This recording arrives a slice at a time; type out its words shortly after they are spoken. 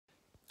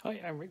Hi,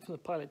 I'm Rick from the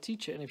Pilot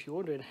Teacher, and if you're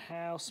wondering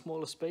how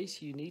small a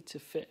space you need to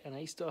fit an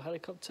A-Star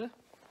helicopter,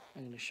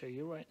 I'm going to show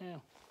you right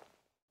now.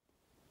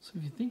 So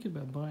if you think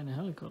about buying a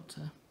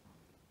helicopter,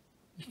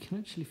 you can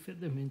actually fit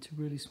them into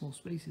really small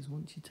spaces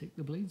once you take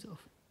the blades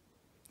off.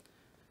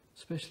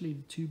 Especially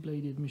the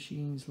two-bladed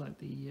machines like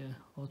the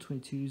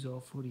R22s,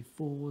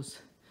 R44s,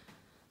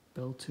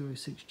 Bell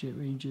 206 Jet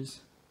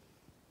Rangers.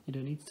 You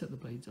don't need to take the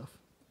blades off.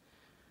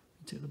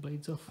 You take the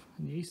blades off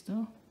in the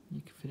A-Star, you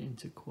can fit it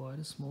into quite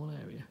a small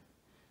area.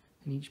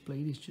 And each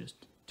blade is just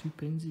 2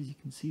 pins, as you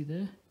can see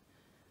there,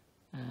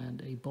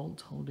 and a bolt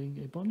holding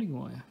a bonding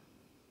wire.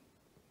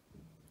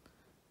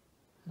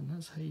 And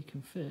that's how you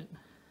can fit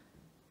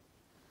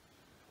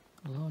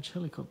a large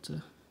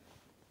helicopter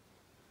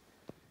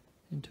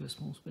into a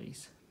small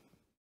space.